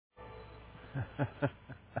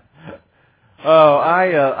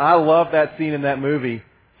I love that scene in that movie.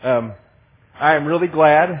 I am really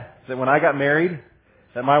glad that when I got married,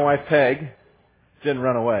 that my wife Peg didn't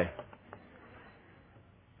run away.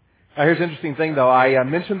 Now here's the interesting thing though. I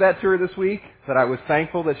mentioned that to her this week, that I was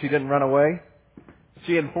thankful that she didn't run away.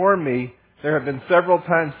 She informed me there have been several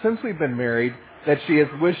times since we've been married that she has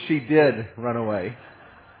wished she did run away.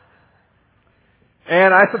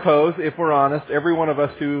 And I suppose, if we're honest, every one of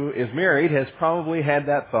us who is married has probably had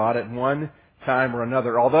that thought at one time or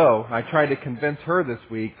another. Although, I tried to convince her this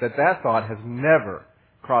week that that thought has never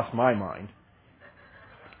crossed my mind.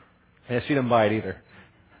 And she didn't buy it either.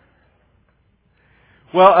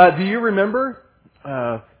 Well, do you remember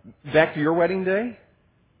back to your wedding day?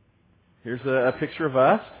 Here's a picture of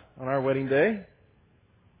us on our wedding day.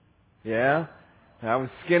 Yeah. I was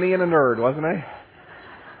skinny and a nerd, wasn't I?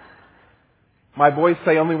 My boys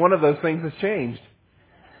say only one of those things has changed.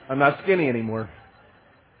 I'm not skinny anymore.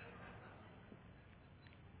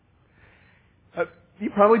 You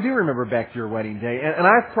probably do remember back to your wedding day. And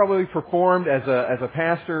I've probably performed as a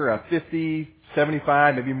pastor 50,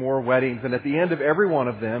 75, maybe more weddings. And at the end of every one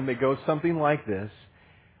of them, it goes something like this.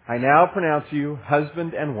 I now pronounce you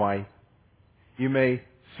husband and wife. You may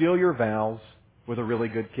seal your vows with a really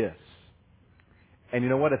good kiss. And you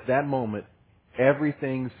know what? At that moment,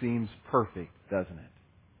 everything seems perfect, doesn't it?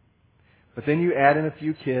 But then you add in a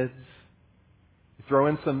few kids. You throw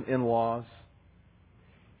in some in-laws.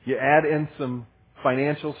 You add in some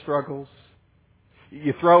financial struggles.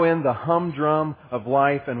 You throw in the humdrum of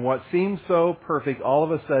life, and what seems so perfect all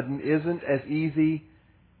of a sudden isn't as easy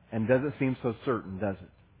and doesn't seem so certain, does it?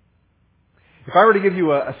 If I were to give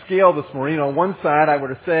you a scale this morning, on one side I were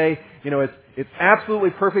to say, it's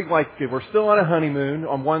absolutely perfect, like we're still on a honeymoon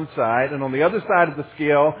on one side, and on the other side of the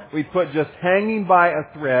scale we put just hanging by a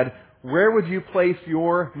thread. Where would you place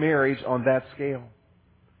your marriage on that scale?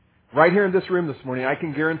 Right here in this room this morning, I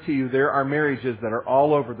can guarantee you there are marriages that are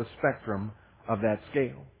all over the spectrum of that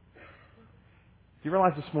scale. Do you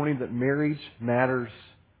realize this morning that marriage matters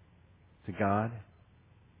to God?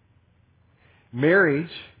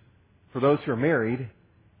 Marriage, for those who are married,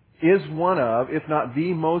 is one of, if not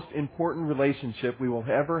the most important relationship we will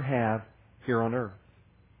ever have here on earth.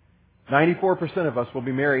 94% of us will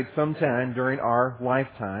be married sometime during our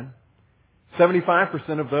lifetime.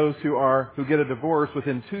 75% of those who get a divorce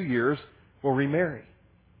within 2 years will remarry.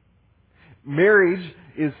 Marriage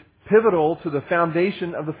is pivotal to the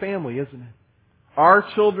foundation of the family, isn't it? Our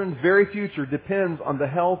children's very future depends on the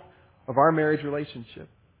health of our marriage relationship.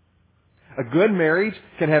 A good marriage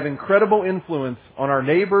can have incredible influence on our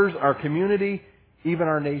neighbors, our community, even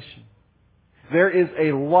our nation. There is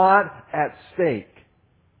a lot at stake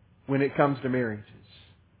when it comes to marriages.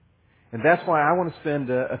 And that's why I want to spend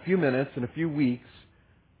a few minutes and a few weeks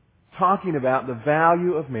talking about the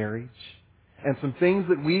value of marriage and some things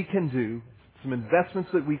that we can do, some investments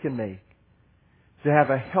that we can make to have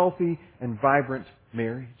a healthy and vibrant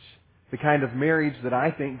marriage. The kind of marriage that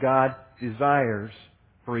I think God desires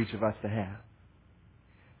for each of us to have.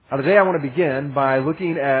 Now today I want to begin by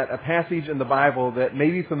looking at a passage in the Bible that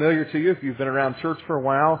may be familiar to you if you've been around church for a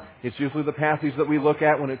while. It's usually the passage that we look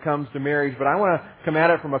at when it comes to marriage, but I want to come at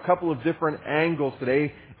it from a couple of different angles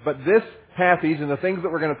today. But this passage and the things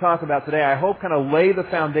that we're going to talk about today, I hope kind of lay the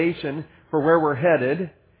foundation for where we're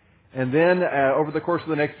headed. And then over the course of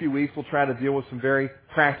the next few weeks, we'll try to deal with some very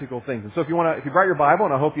practical things. And so if you brought your Bible,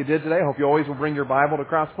 and I hope you did today, I hope you always will bring your Bible to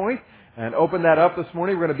Crosspoint and open that up this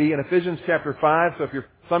morning. We're going to be in Ephesians chapter 5. So if you're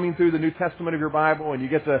thumbing through the New Testament of your Bible and you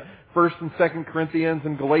get to 1 and 2 Corinthians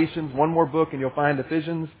and Galatians, one more book and you'll find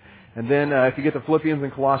Ephesians. And then if you get to Philippians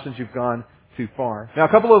and Colossians, you've gone too far. Now a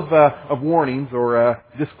couple of warnings or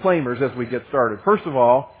disclaimers as we get started. First of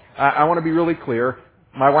all, I want to be really clear.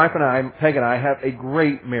 My wife and I, Peg and I, have a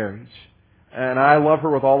great marriage. And I love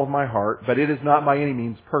her with all of my heart, but it is not by any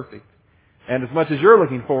means perfect. And as much as you're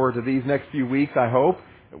looking forward to these next few weeks, I hope,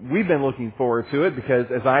 we've been looking forward to it because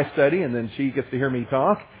as I study and then she gets to hear me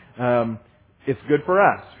talk, it's good for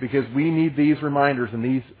us because we need these reminders and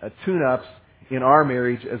these tune-ups in our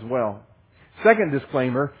marriage as well. Second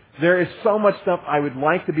disclaimer, there is so much stuff I would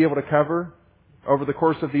like to be able to cover over the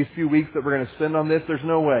course of these few weeks that we're going to spend on this. There's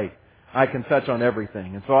no way I can touch on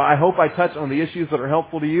everything. And so I hope I touch on the issues that are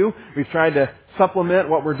helpful to you. We've tried to supplement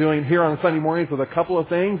what we're doing here on Sunday mornings with a couple of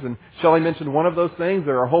things. And Shelley mentioned one of those things.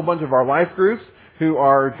 There are a whole bunch of our life groups who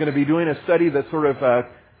are going to be doing a study that sort of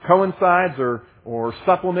coincides or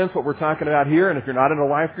supplements what we're talking about here. And if you're not in a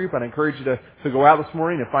life group, I'd encourage you to go out this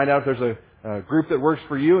morning and find out if there's group that works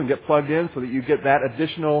for you and get plugged in so that you get that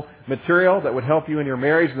additional material that would help you in your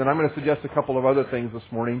marriage. And then I'm going to suggest a couple of other things this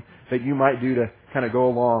morning that you might do to kind of go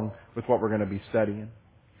along with what we're going to be studying.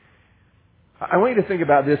 I want you to think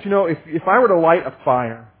about this. You know, if I were to light a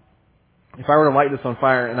fire, if I were to light this on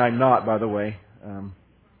fire, and I'm not, by the way,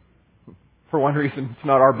 for one reason, it's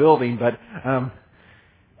not our building, but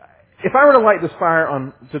if I were to light this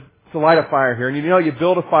fire to light a fire here, and you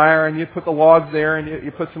build a fire and you put the logs there and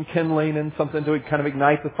you put some kindling and something to kind of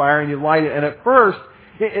ignite the fire and you light it, and at first,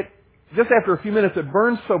 it just after a few minutes, it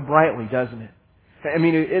burns so brightly, doesn't it? I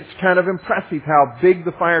mean, it's kind of impressive how big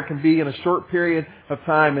the fire can be in a short period of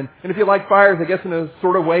time. And if you like fires, I guess in a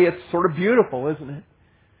sort of way, it's sort of beautiful, isn't it?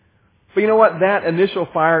 But you know what? That initial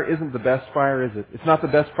fire isn't the best fire, is it? It's not the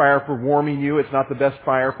best fire for warming you. It's not the best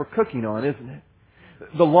fire for cooking on, isn't it?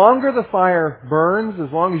 The longer the fire burns,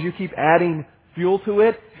 as long as you keep adding fuel to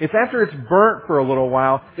it, it's after it's burnt for a little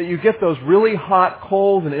while that you get those really hot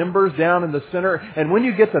coals and embers down in the center. And when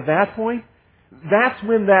you get to that point, that's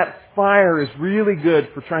when that fire is really good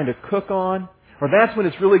for trying to cook on. Or that's when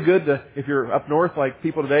it's really good to, if you're up north like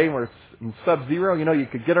people today where it's in sub-zero, you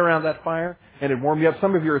could get around that fire and it'd warm you up.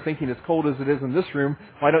 Some of you are thinking, as cold as it is in this room,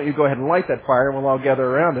 why don't you go ahead and light that fire and we'll all gather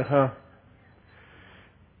around it, huh?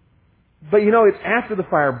 But it's after the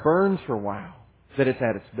fire burns for a while that it's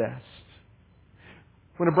at its best.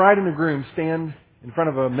 When a bride and a groom stand in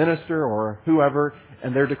front of a minister or whoever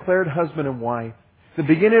and they're declared husband and wife, the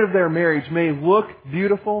beginning of their marriage may look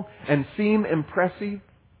beautiful and seem impressive,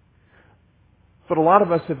 but a lot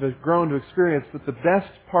of us have grown to experience that the best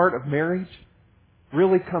part of marriage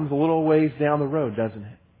really comes a little ways down the road, doesn't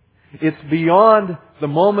it? It's beyond the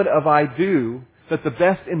moment of I do that the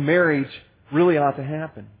best in marriage really ought to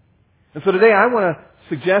happen. And so today I want to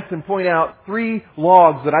suggest and point out 3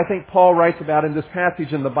 logs that I think Paul writes about in this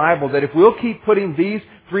passage in the Bible, that if we'll keep putting these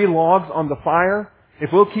 3 logs on the fire, if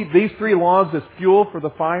we'll keep these 3 logs as fuel for the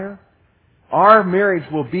fire, our marriage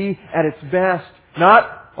will be at its best,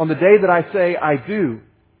 not on the day that I say I do,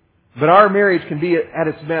 but our marriage can be at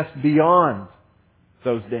its best beyond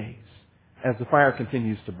those days as the fire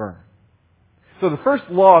continues to burn. So the first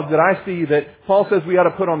log that I see that Paul says we ought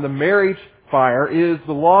to put on the marriage fire is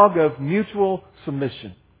the log of mutual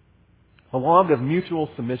submission. A log of mutual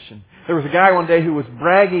submission. There was a guy one day who was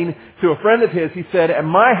bragging to a friend of his. He said, "At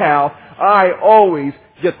my house, I always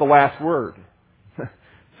get the last word."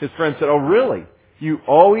 His friend said, "Oh, really? You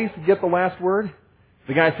always get the last word?"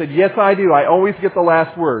 The guy said, "Yes, I do. I always get the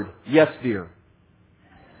last word. Yes, dear."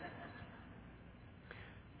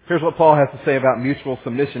 Here's what Paul has to say about mutual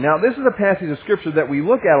submission. Now, this is a passage of Scripture that we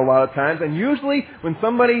look at a lot of times, and usually when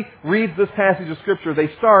somebody reads this passage of Scripture, they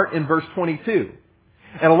start in verse 22.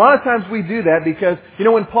 And a lot of times we do that because,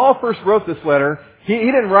 when Paul first wrote this letter, he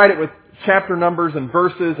didn't write it with chapter numbers and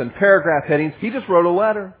verses and paragraph headings. He just wrote a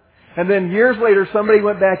letter. And then years later, somebody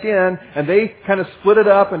went back in and they kind of split it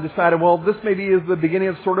up and decided, well, this maybe is the beginning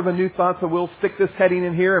of sort of a new thought, so we'll stick this heading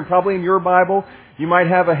in here. And probably in your Bible, you might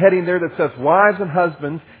have a heading there that says wives and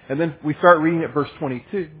husbands, and then we start reading at verse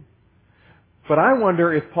 22. But I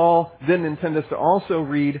wonder if Paul didn't intend us to also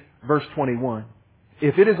read verse 21.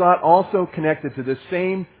 If it is not also connected to this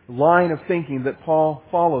same line of thinking that Paul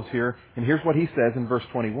follows here, and here's what he says in verse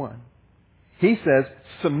 21. He says,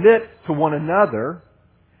 "Submit to one another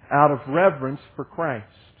out of reverence for Christ."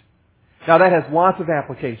 Now that has lots of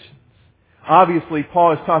applications. Obviously,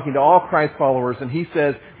 Paul is talking to all Christ followers, and he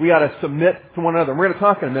says we ought to submit to one another. And we're going to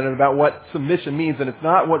talk in a minute about what submission means, and it's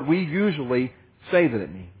not what we usually say that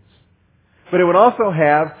it means. But it would also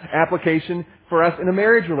have application for us in a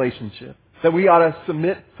marriage relationship, that we ought to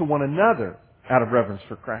submit to one another out of reverence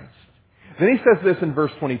for Christ. Then he says this in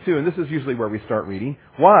verse 22, and this is usually where we start reading.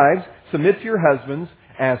 "Wives, submit to your husbands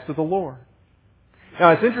as to the Lord."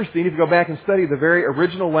 Now it's interesting, if you go back and study the very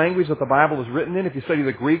original language that the Bible is written in, if you study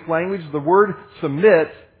the Greek language, the word submit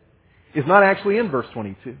is not actually in verse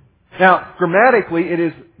 22. Now, grammatically, it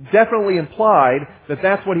is definitely implied that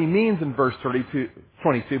that's what he means in verse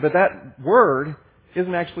 22, but that word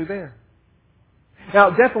isn't actually there.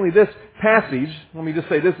 Now, definitely this passage, let me just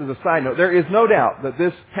say this as a side note, there is no doubt that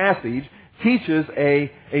this passage teaches a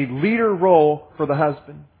leader role for the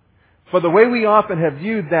husband. But the way we often have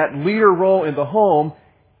viewed that leader role in the home,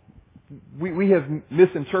 we have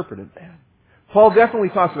misinterpreted that. Paul definitely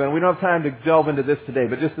talks about, and we don't have time to delve into this today,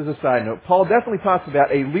 but just as a side note, Paul definitely talks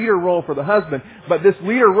about a leader role for the husband, but this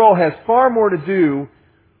leader role has far more to do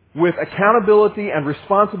with accountability and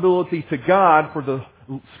responsibility to God for the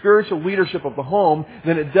spiritual leadership of the home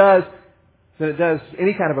than it does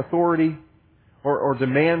any kind of authority or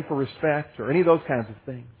demand for respect or any of those kinds of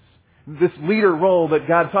things. This leader role that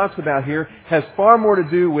God talks about here has far more to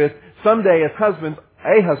do with Someday as a husband,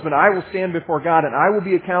 I will stand before God and I will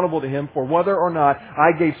be accountable to Him for whether or not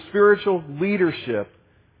I gave spiritual leadership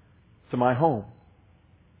to my home.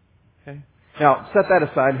 Okay? Now, set that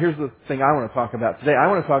aside. Here's the thing I want to talk about today. I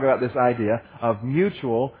want to talk about this idea of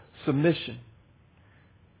mutual submission.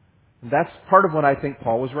 And that's part of what I think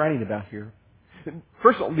Paul was writing about here.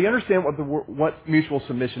 First of all, do you understand what mutual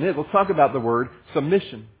submission is? Let's talk about the word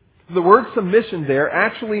submission. The word submission there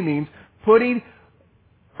actually means putting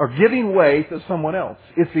or giving way to someone else.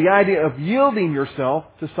 It's the idea of yielding yourself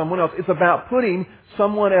to someone else. It's about putting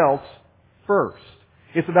someone else first.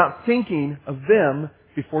 It's about thinking of them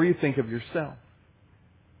before you think of yourself.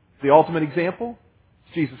 The ultimate example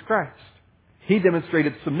is Jesus Christ. He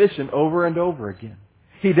demonstrated submission over and over again.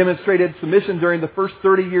 He demonstrated submission during the first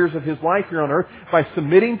 30 years of His life here on earth by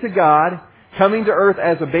submitting to God, coming to earth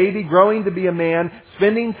as a baby, growing to be a man,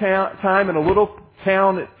 spending time in a little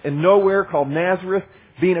town in nowhere called Nazareth,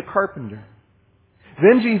 being a carpenter.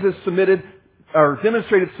 Then Jesus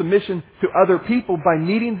demonstrated submission to other people by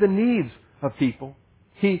meeting the needs of people.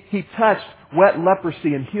 He touched wet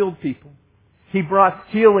leprosy and healed people. He brought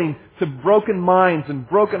healing to broken minds and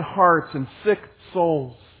broken hearts and sick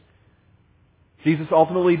souls. Jesus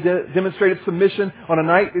ultimately demonstrated submission on a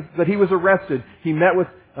night that He was arrested. He met with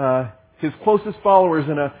His closest followers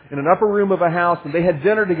in an upper room of a house, and they had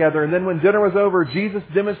dinner together. And then when dinner was over, Jesus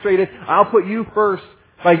demonstrated, I'll put you first,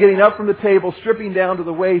 by getting up from the table, stripping down to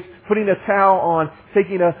the waist, putting a towel on,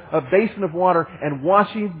 taking a basin of water, and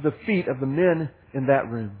washing the feet of the men in that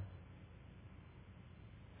room.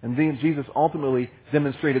 And then Jesus ultimately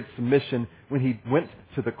demonstrated submission when He went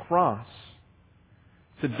to the cross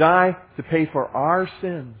to die to pay for our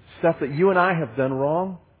sins, stuff that you and I have done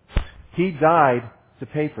wrong. He died to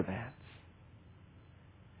pay for that.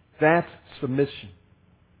 That's submission.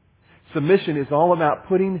 Submission is all about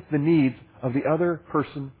putting the needs of the other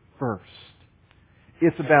person first.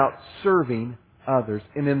 It's about serving others.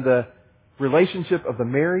 And in the relationship of the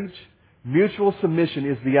marriage, mutual submission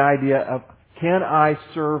is the idea of, can I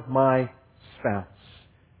serve my spouse?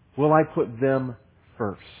 Will I put them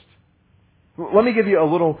first? Let me give you a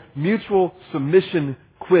little mutual submission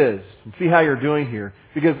quiz and see how you're doing here.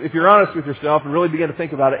 Because if you're honest with yourself and really begin to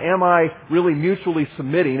think about it, am I really mutually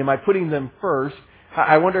submitting? Am I putting them first?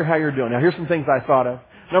 I wonder how you're doing. Now, here's some things I thought of.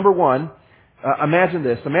 Number one, imagine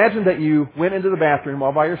this. Imagine that you went into the bathroom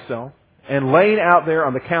all by yourself, and laying out there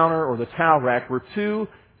on the counter or the towel rack were two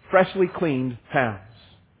freshly cleaned towels.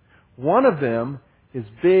 One of them is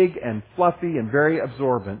big and fluffy and very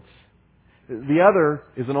absorbent. The other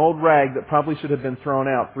is an old rag that probably should have been thrown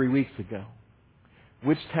out 3 weeks ago.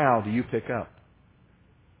 Which towel do you pick up?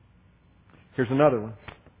 Here's another one.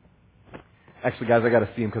 Actually, guys, I got to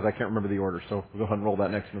see them because I can't remember the order, so go ahead and roll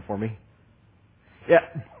that next one for me. Yeah.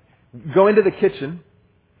 Go into the kitchen,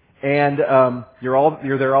 and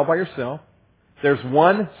you're there all by yourself. There's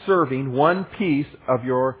one serving, one piece of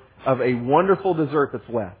a wonderful dessert that's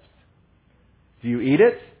left. Do you eat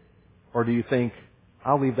it, or do you think,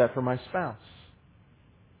 I'll leave that for my spouse?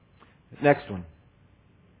 Next one.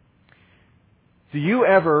 Do you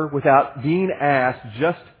ever, without being asked,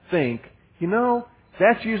 just think,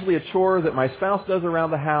 that's usually a chore that my spouse does around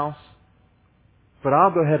the house, but I'll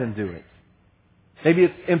go ahead and do it. Maybe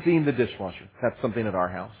it's emptying the dishwasher. That's something at our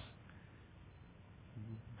house.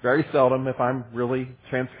 Very seldom, if I'm really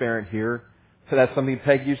transparent here, so that's something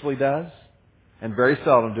Peg usually does. And very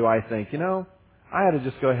seldom do I think, I ought to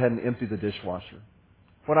just go ahead and empty the dishwasher.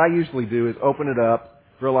 What I usually do is open it up,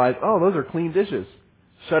 realize, oh, those are clean dishes.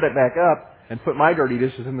 Shut it back up and put my dirty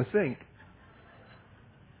dishes in the sink.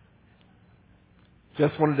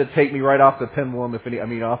 Just wanted to take me right off the pendulum, I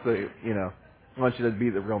want you to be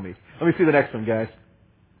the real me. Let me see the next one, guys.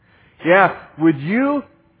 Yeah,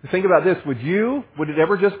 think about this, would it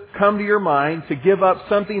ever just come to your mind to give up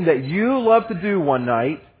something that you love to do one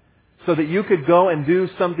night so that you could go and do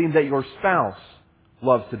something that your spouse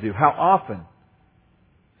loves to do? How often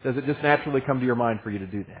does it just naturally come to your mind for you to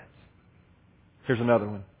do that? Here's another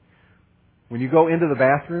one. When you go into the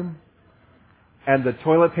bathroom and the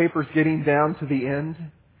toilet paper's getting down to the end,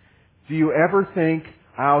 do you ever think,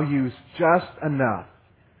 I'll use just enough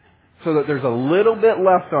so that there's a little bit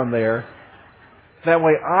left on there? That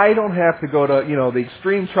way I don't have to go to, the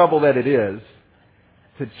extreme trouble that it is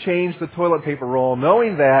to change the toilet paper roll,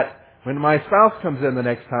 knowing that when my spouse comes in the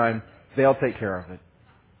next time, they'll take care of it.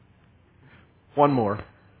 One more.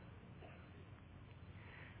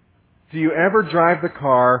 Do you ever drive the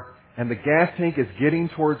car and the gas tank is getting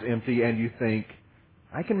towards empty and you think,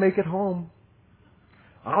 I can make it home.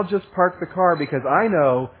 I'll just park the car because I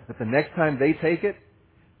know that the next time they take it,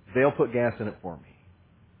 they'll put gas in it for me.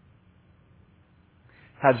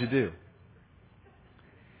 How'd you do?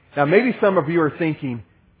 Now maybe some of you are thinking,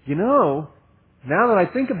 now that I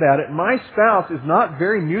think about it, my spouse is not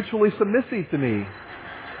very mutually submissive to me.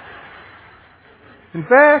 In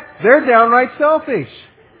fact, they're downright selfish.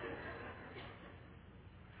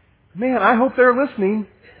 Man, I hope they're listening.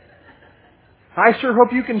 I sure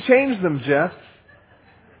hope you can change them, Jess.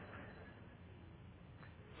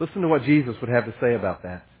 Listen to what Jesus would have to say about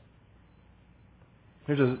that.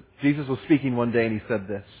 Jesus was speaking one day and he said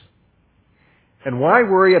this. And why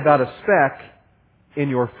worry about a speck in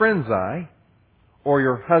your friend's eye, or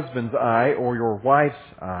your husband's eye, or your wife's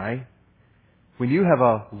eye, when you have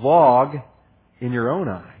a log in your own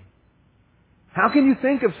eye? How can you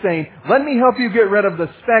think of saying, let me help you get rid of the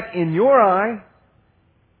speck in your eye,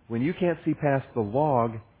 when you can't see past the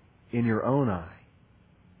log in your own eye?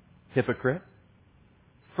 Hypocrite.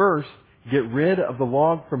 First, get rid of the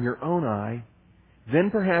log from your own eye, then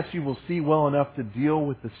perhaps you will see well enough to deal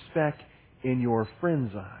with the speck in your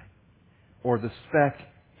friend's eye, or the speck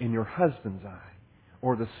in your husband's eye,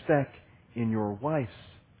 or the speck in your wife's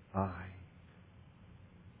eye.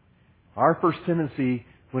 Our first tendency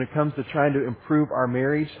when it comes to trying to improve our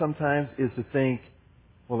marriage sometimes is to think,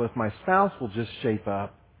 well, if my spouse will just shape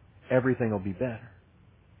up, everything will be better.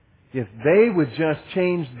 If they would just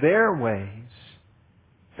change their ways,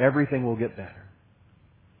 everything will get better.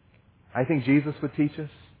 I think Jesus would teach us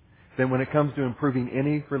that when it comes to improving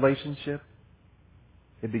any relationship,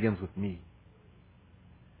 it begins with me.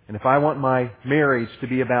 And if I want my marriage to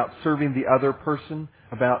be about serving the other person,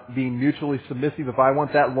 about being mutually submissive, if I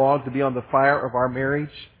want that log to be on the fire of our marriage,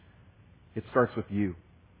 it starts with you.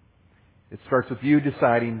 It starts with you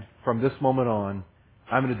deciding from this moment on,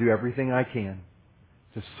 I'm going to do everything I can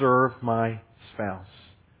to serve my spouse.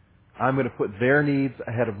 I'm going to put their needs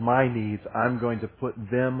ahead of my needs. I'm going to put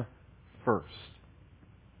them first.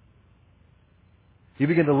 You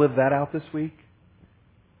begin to live that out this week,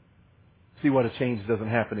 see what a change doesn't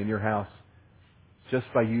happen in your house just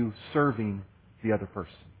by you serving the other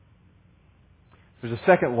person. There's a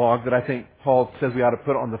second log that I think Paul says we ought to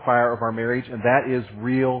put on the fire of our marriage, and that is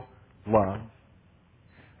real love.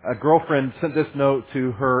 A girlfriend sent this note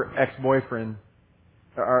to her ex-boyfriend.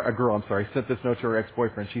 Sent this note to her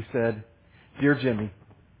ex-boyfriend. She said, Dear Jimmy,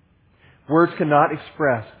 words cannot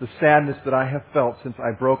express the sadness that I have felt since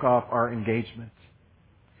I broke off our engagement.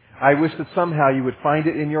 I wish that somehow you would find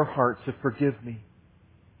it in your heart to forgive me.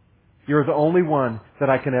 You're the only one that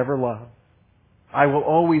I can ever love. I will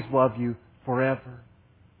always love you forever.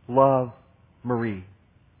 Love, Marie.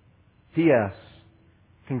 P.S.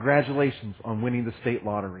 Congratulations on winning the state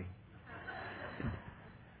lottery.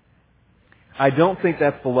 I don't think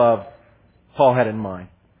that's the love Paul had in mind.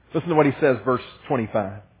 Listen to what he says, verse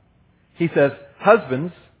 25. He says,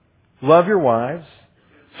 Husbands, love your wives,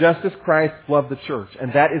 just as Christ loved the church.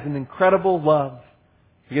 And that is an incredible love,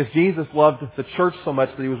 because Jesus loved the church so much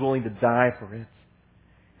that he was willing to die for it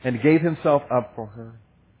and gave himself up for her.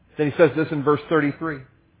 Then he says this in verse 33.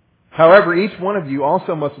 However, each one of you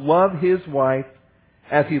also must love his wife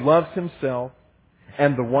as he loves himself,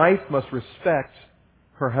 and the wife must respect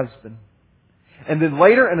her husband. And then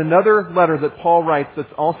later in another letter that Paul writes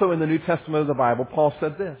that's also in the New Testament of the Bible, Paul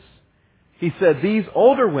said this. He said, These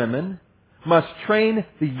older women must train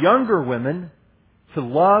the younger women to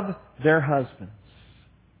love their husbands.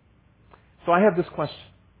 So I have this question.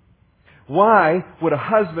 Why would a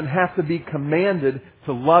husband have to be commanded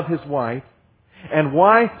to love his wife? And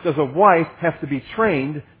why does a wife have to be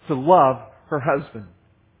trained to love her husband?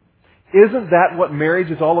 Isn't that what marriage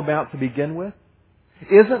is all about to begin with?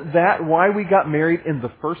 Isn't that why we got married in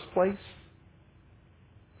the first place?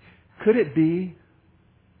 Could it be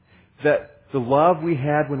that the love we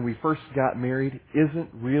had when we first got married isn't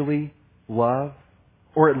really love?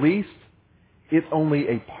 Or at least, it's only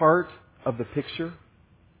a part of the picture?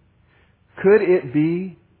 Could it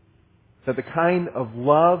be that the kind of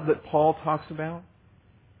love that Paul talks about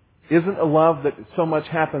isn't a love that so much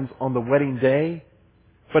happens on the wedding day,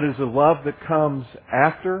 but is a love that comes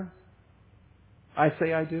after I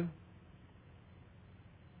say I do?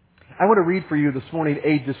 I want to read for you this morning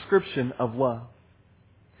a description of love.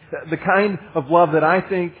 The kind of love that I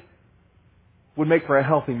think would make for a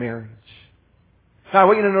healthy marriage. Now, I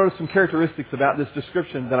want you to notice some characteristics about this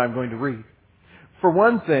description that I'm going to read. For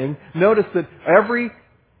one thing, notice that every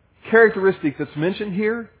characteristic that's mentioned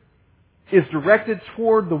here is directed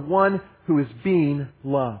toward the one who is being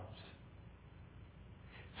loved.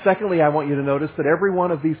 Secondly, I want you to notice that every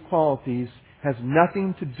one of these qualities has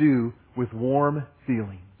nothing to do with warm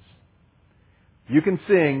feelings. You can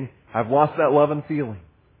sing, I've lost that love and feeling.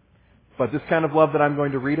 But this kind of love that I'm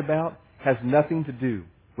going to read about has nothing to do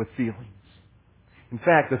with feelings. In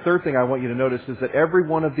fact, the third thing I want you to notice is that every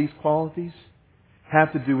one of these qualities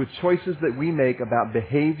have to do with choices that we make about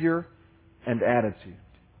behavior and attitude.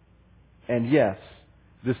 And yes,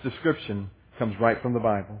 this description comes right from the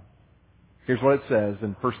Bible. Here's what it says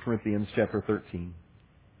in 1 Corinthians chapter 13.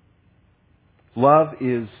 Love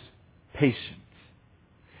is patient.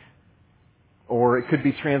 Or it could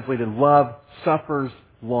be translated, love suffers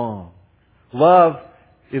long. Love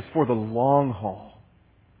is for the long haul.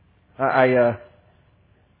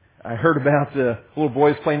 I heard about the little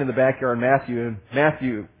boys playing in the backyard, Matthew's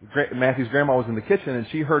grandma was in the kitchen, and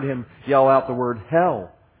she heard him yell out the word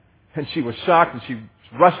hell. And she was shocked, and she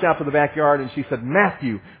rushed out to the backyard, and she said,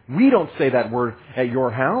 Matthew, we don't say that word at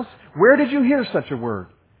your house. Where did you hear such a word?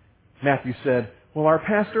 Matthew said, well, our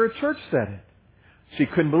pastor at church said it. She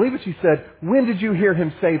couldn't believe it. She said, when did you hear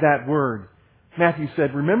him say that word? Matthew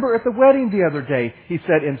said, remember at the wedding the other day, he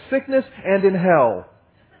said, in sickness and in hell.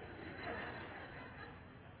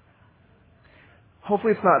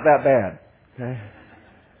 Hopefully it's not that bad. Okay?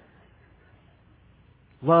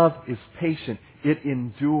 Love is patient. It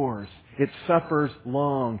endures. It suffers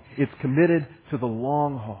long. It's committed to the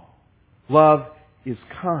long haul. Love is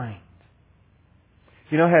kind.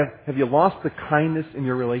 You know, have you lost the kindness in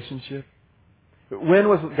your relationship? When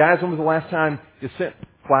was the last time you sent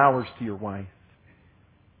flowers to your wife?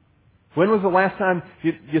 When was the last time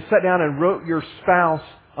you sat down and wrote your spouse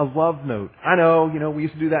a love note? I know, we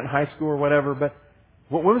used to do that in high school or whatever, but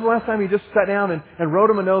when was the last time you just sat down and wrote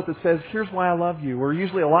them a note that says, here's why I love you? We're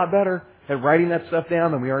usually a lot better at writing that stuff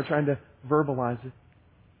down than we are trying to verbalize it.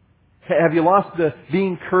 Have you lost the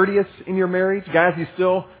being courteous in your marriage? Guys, you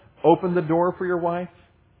still open the door for your wife?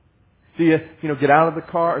 Do you get out of the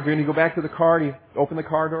car? Or when you go back to the car, do you open the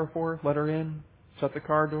car door for her? Let her in? Shut the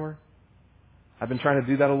car door? I've been trying to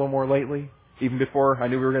do that a little more lately, even before I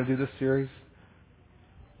knew we were going to do this series.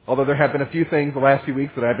 Although there have been a few things the last few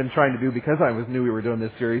weeks that I've been trying to do because I knew we were doing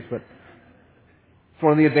this series, but it's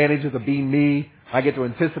one of the advantages of being me. I get to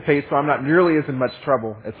anticipate, so I'm not nearly as in much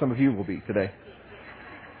trouble as some of you will be today.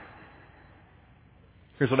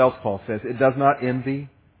 Here's what else Paul says. It does not envy,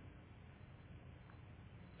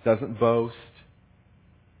 doesn't boast,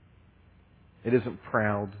 it isn't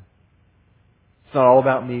proud. It's not all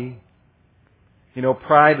about me.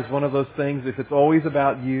 Pride is one of those things, if it's always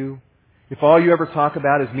about you, if all you ever talk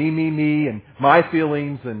about is me, and my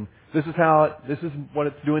feelings, and this is what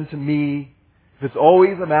it's doing to me, if it's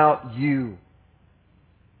always about you,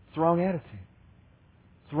 it's the wrong attitude.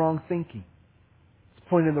 It's the wrong thinking. It's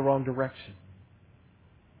pointing in the wrong direction.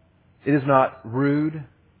 It is not rude.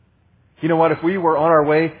 You know what? If we were on our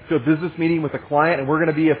way to a business meeting with a client and we're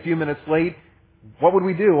going to be a few minutes late, what would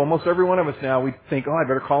we do? Almost every one of us now, we think, I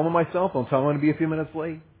better call him on my cell phone, tell him I'm going to be a few minutes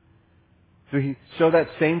late. Do we show that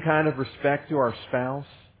same kind of respect to our spouse?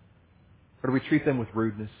 Or do we treat them with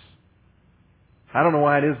rudeness? I don't know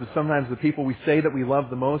why it is, but sometimes the people we say that we love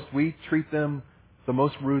the most, we treat them the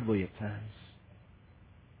most rudely at times.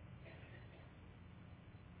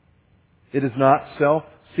 It is not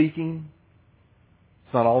self-seeking.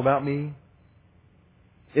 It's not all about me.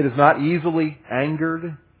 It is not easily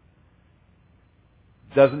angered.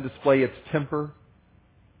 Doesn't display its temper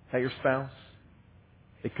at your spouse.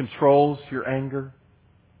 It controls your anger.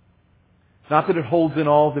 Not that it holds in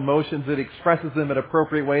all the emotions, it expresses them in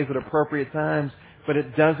appropriate ways at appropriate times, but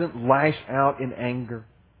it doesn't lash out in anger.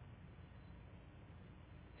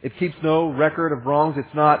 It keeps no record of wrongs.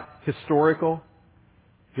 It's not historical.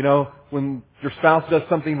 When your spouse does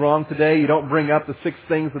something wrong today, you don't bring up the 6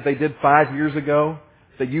 things that they did 5 years ago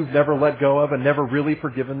that you've never let go of and never really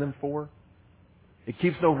forgiven them for. It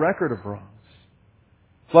keeps no record of wrongs.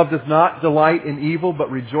 Love does not delight in evil, but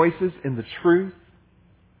rejoices in the truth.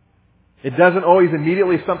 It doesn't always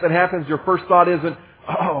immediately if something happens, your first thought isn't,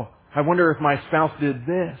 I wonder if my spouse did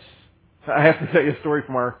this. I have to tell you a story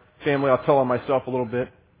from our family. I'll tell on myself a little bit.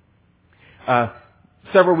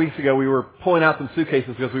 Several weeks ago, we were pulling out some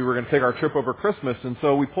suitcases because we were going to take our trip over Christmas. And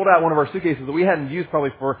so we pulled out one of our suitcases that we hadn't used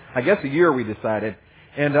probably for, a year, we decided.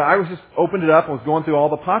 And I was just opened it up and was going through all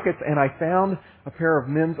the pockets, and I found a pair of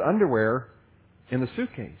men's underwear in the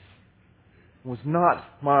suitcase. It was not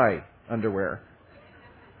my underwear.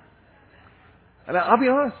 And I'll be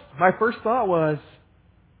honest, my first thought was,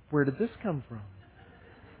 where did this come from?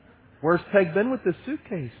 Where's Peg been with this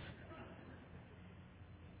suitcase?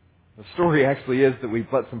 The story actually is that we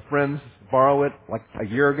let some friends borrow it like a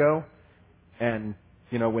year ago. And,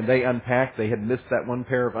 when they unpacked, they had missed that one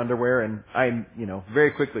pair of underwear. And I,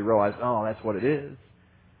 very quickly realized, that's what it is.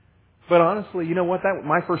 But honestly, you know what?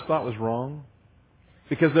 My first thought was wrong.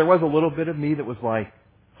 Because there was a little bit of me that was like,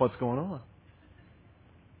 what's going on?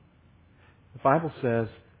 The Bible says,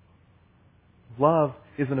 love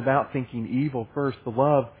isn't about thinking evil first. The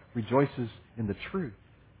love rejoices in the truth.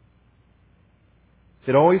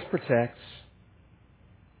 It always protects.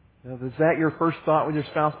 Is that your first thought with your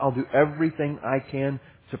spouse? I'll do everything I can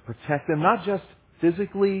to protect them, not just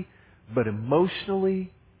physically, but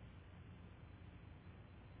emotionally,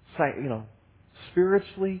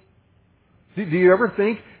 spiritually. Do you ever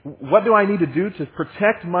think, what do I need to do to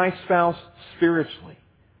protect my spouse spiritually?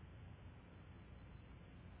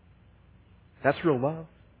 That's real love.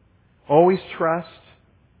 Always trust.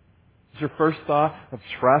 Is your first thought of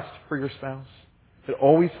trust for your spouse? It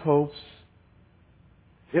always hopes.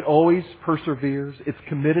 It always perseveres. It's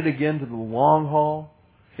committed again to the long haul.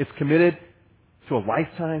 It's committed to a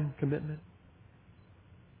lifetime commitment.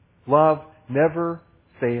 Love never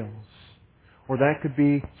fails. Or that could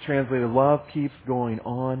be translated, love keeps going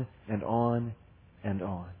on and on and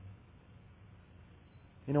on.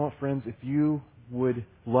 You know what, friends? If you would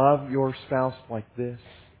love your spouse like this,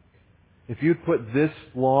 if you'd put this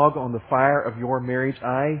log on the fire of your marriage,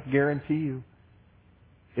 I guarantee you,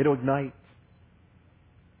 it'll ignite.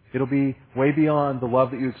 It'll be way beyond the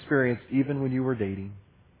love that you experienced even when you were dating.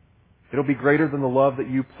 It'll be greater than the love that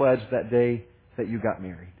you pledged that day that you got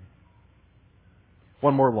married.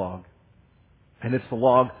 One more log. And it's the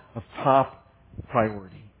log of top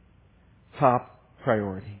priority. Top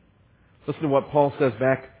priority. Listen to what Paul says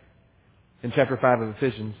back in chapter 5 of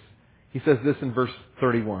Ephesians. He says this in verse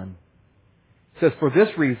 31. He says, "For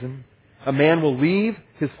this reason, a man will leave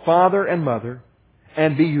his father and mother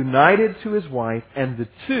and be united to his wife, and the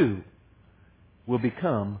two will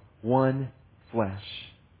become one flesh."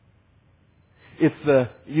 It's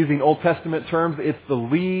using Old Testament terms, it's the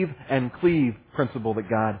leave and cleave principle that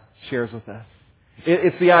God shares with us.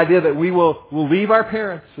 It's the idea that we'll leave our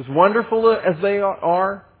parents, as wonderful as they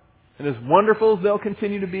are, and as wonderful as they'll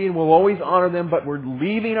continue to be, and we'll always honor them, but we're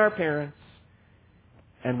leaving our parents,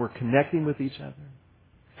 and we're connecting with each other.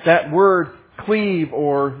 That word cleave,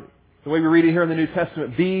 or the way we read it here in the New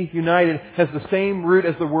Testament, be united, has the same root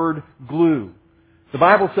as the word glue. The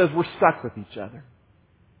Bible says we're stuck with each other.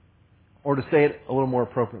 Or to say it a little more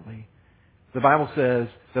appropriately, the Bible says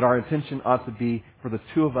that our intention ought to be for the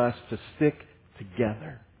two of us to stick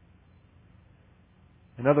together.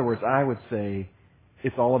 In other words, I would say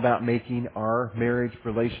it's all about making our marriage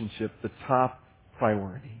relationship the top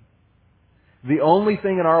priority. The only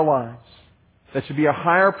thing in our lives that should be a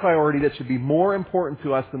higher priority, that should be more important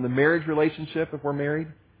to us than the marriage relationship if we're married,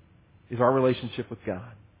 is our relationship with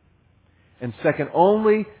God. And second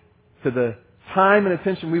only to the time and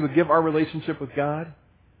attention we would give our relationship with God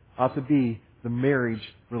ought to be the marriage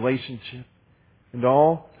relationship and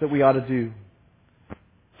all that we ought to do.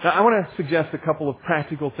 Now, I want to suggest a couple of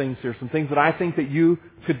practical things here, some things that I think that you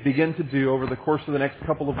could begin to do over the course of the next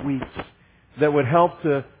couple of weeks that would help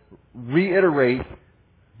to reiterate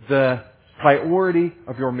the priority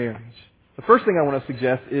of your marriage. The first thing I want to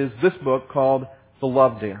suggest is this book called The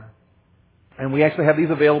Love Dare. And we actually have these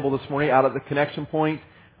available this morning out at the Connection Point.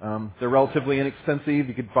 They're relatively inexpensive.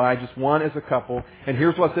 You could buy just one as a couple. And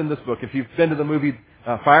here's what's in this book. If you've been to the movie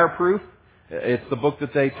Fireproof, it's the book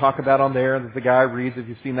that they talk about on there that the guy reads if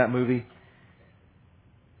you've seen that movie.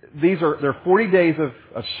 They're 40 days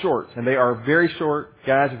of shorts, and they are very short.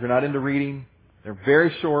 Guys, if you're not into reading, they're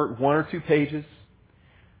very short, 1 or 2 pages.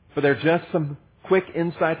 But they're just some quick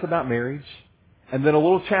insights about marriage, and then a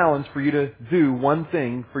little challenge for you to do one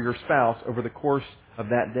thing for your spouse over the course of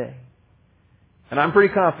that day. And I'm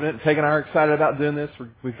pretty confident, Peg and I are excited about doing this.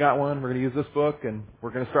 We've got one. We're going to use this book, and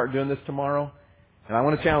we're going to start doing this tomorrow. And I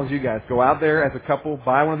want to challenge you guys. Go out there as a couple,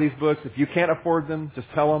 buy one of these books. If you can't afford them, just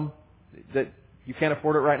tell them that you can't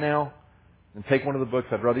afford it right now, and take one of the books.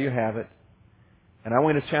 I'd rather you have it. And I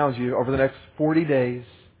want to challenge you over the next 40 days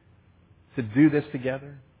to do this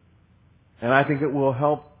together. And I think it will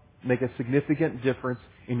help make a significant difference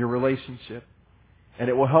in your relationship. And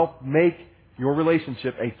it will help make your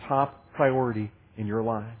relationship a top priority in your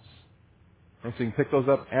lives. And so you can pick those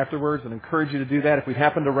up afterwards, and encourage you to do that. If we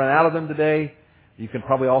happen to run out of them today, you can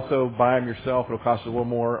probably also buy them yourself. It'll cost you a little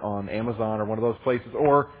more on Amazon or one of those places.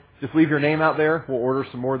 Or just leave your name out there. We'll order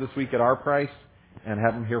some more this week at our price and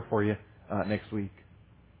have them here for you next week.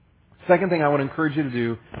 Second thing I want to encourage you to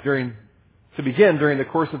do to begin during the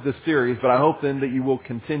course of this series, but I hope then that you will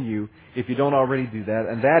continue if you don't already do that,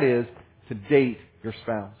 and that is to date your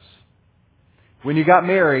spouse. When you got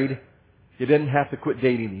married, you didn't have to quit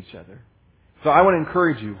dating each other. So I want to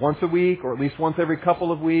encourage you, once a week, or at least once every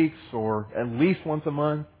couple of weeks, or at least once a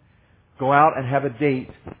month, go out and have a date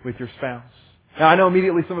with your spouse. Now, I know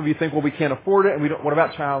immediately some of you think, well, we can't afford it, and what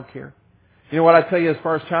about child care? You know what I tell you as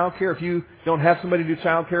far as child care? If you don't have somebody to do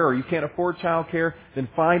child care, or you can't afford child care, then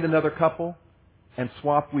find another couple and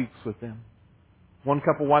swap weeks with them. One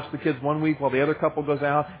couple watch the kids one week while the other couple goes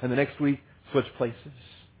out, and the next week switch places.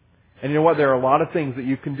 And you know what? There are a lot of things that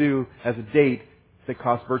you can do as a date that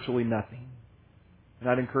cost virtually nothing. And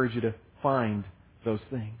I'd encourage you to find those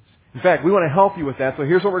things. In fact, we want to help you with that. So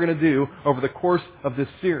here's what we're going to do over the course of this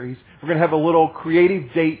series. We're going to have a little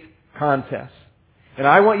creative date contest. And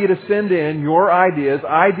I want you to send in your ideas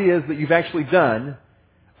that you've actually done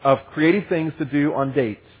of creative things to do on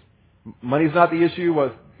dates. Money's not the issue.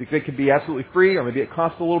 It could be absolutely free, or maybe it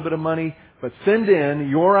costs a little bit of money. But send in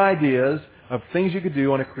your ideas of things you could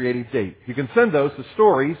do on a creative date. You can send those to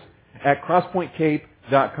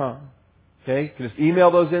stories@crosspointcape.com. Okay? You can just email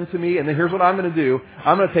those in to me, and then here's what I'm going to do.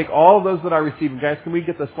 I'm going to take all of those that I receive. And guys, can we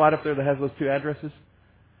get the slide up there that has those two addresses?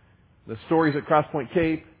 The stories at Cross Point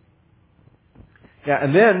Cape. Yeah,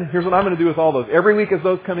 and then here's what I'm going to do with all those. Every week as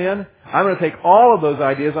those come in, I'm going to take all of those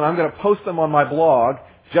ideas and I'm going to post them on my blog,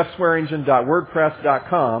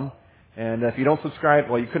 jeffswearingen.wordpress.com. And if you don't subscribe,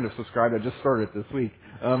 well, you couldn't have subscribed. I just started it this week.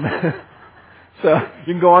 So you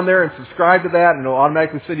can go on there and subscribe to that, and it'll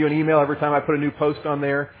automatically send you an email every time I put a new post on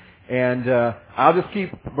there. And we're going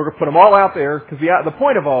to put them all out there, because the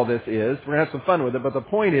point of all this is, we're going to have some fun with it, but the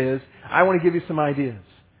point is, I want to give you some ideas.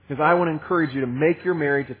 Because I want to encourage you to make your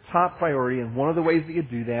marriage a top priority, and one of the ways that you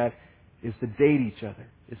do that is to date each other,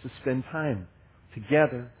 is to spend time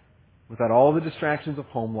together without all the distractions of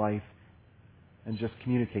home life, and just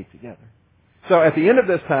communicate together. So at the end of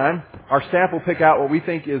this time, our staff will pick out what we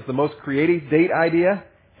think is the most creative date idea,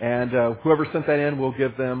 and whoever sent that in, we'll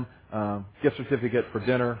give them a gift certificate for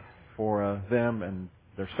dinner for them and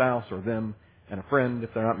their spouse, or them and a friend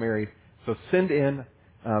if they're not married. So send in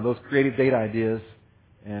those creative date ideas,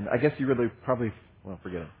 and I guess you really probably, well,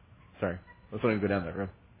 forget it. Sorry. Let's not even go down that road.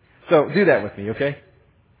 So do that with me, okay?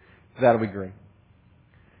 That'll be great.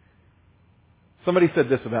 Somebody said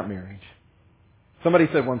this about marriage. Somebody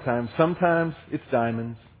said one time, sometimes it's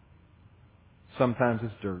diamonds, sometimes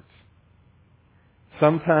it's dirt.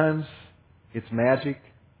 Sometimes it's magic,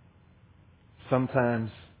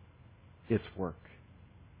 sometimes it's work.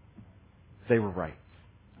 They were right.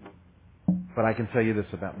 But I can tell you this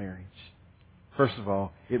about marriage. First of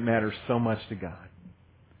all, it matters so much to God.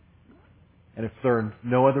 And if there's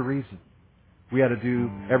no other reason, we ought to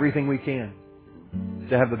do everything we can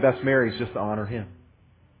to have the best marriage just to honor Him.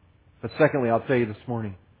 But secondly, I'll tell you this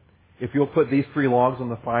morning, if you'll put these 3 logs on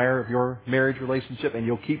the fire of your marriage relationship and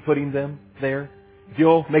you'll keep putting them there, if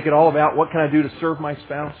you'll make it all about what can I do to serve my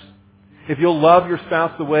spouse, if you'll love your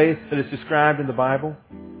spouse the way that it's described in the Bible,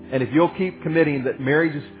 and if you'll keep committing that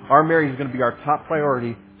our marriage is going to be our top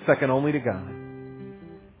priority, second only to God,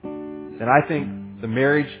 then I think the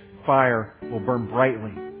marriage fire will burn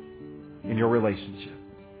brightly in your relationship.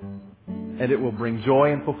 And it will bring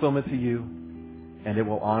joy and fulfillment to you, and it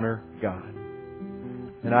will honor God.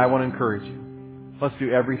 And I want to encourage you, let's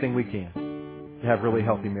do everything we can to have really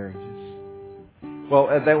healthy marriages. Well,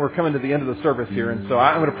 then we're coming to the end of the service here, and so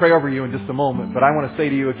I'm going to pray over you in just a moment. But I want to say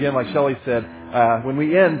to you again, like Shelley said, when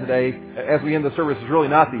we end today, as we end the service, is really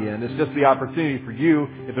not the end. It's just the opportunity for you,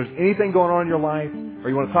 if there's anything going on in your life, or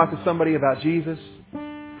you want to talk to somebody about Jesus,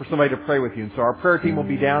 for somebody to pray with you. And so our prayer team will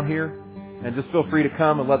be down here, and just feel free to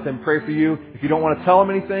come and let them pray for you. If you don't want to tell them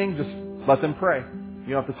anything, just let them pray.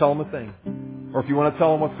 You don't have to tell them a thing. Or if you want to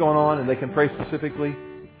tell them what's going on and they can pray specifically,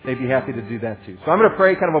 they'd be happy to do that too. So I'm going to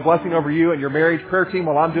pray kind of a blessing over you and your marriage prayer team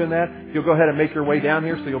while I'm doing that. You'll go ahead and make your way down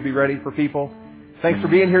here so you'll be ready for people. Thanks for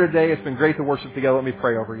being here today. It's been great to worship together. Let me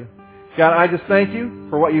pray over you. God, I just thank you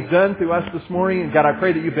for what you've done through us this morning. And God, I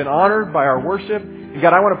pray that you've been honored by our worship. And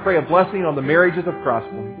God, I want to pray a blessing on the marriages of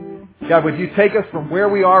Crosspoint. God, would you take us from where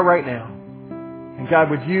we are right now? And God,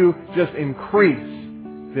 would you just increase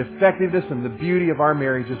the effectiveness and the beauty of our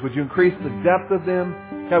marriages? Would you increase the depth of them?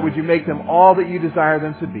 God, would you make them all that you desire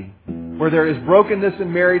them to be? Where there is brokenness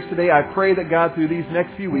in marriage today, I pray that God, through these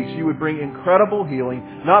next few weeks, you would bring incredible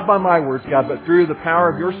healing, not by my words, God, but through the power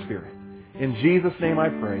of your Spirit. In Jesus' name I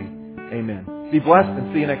pray. Amen. Be blessed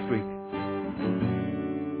and see you next week.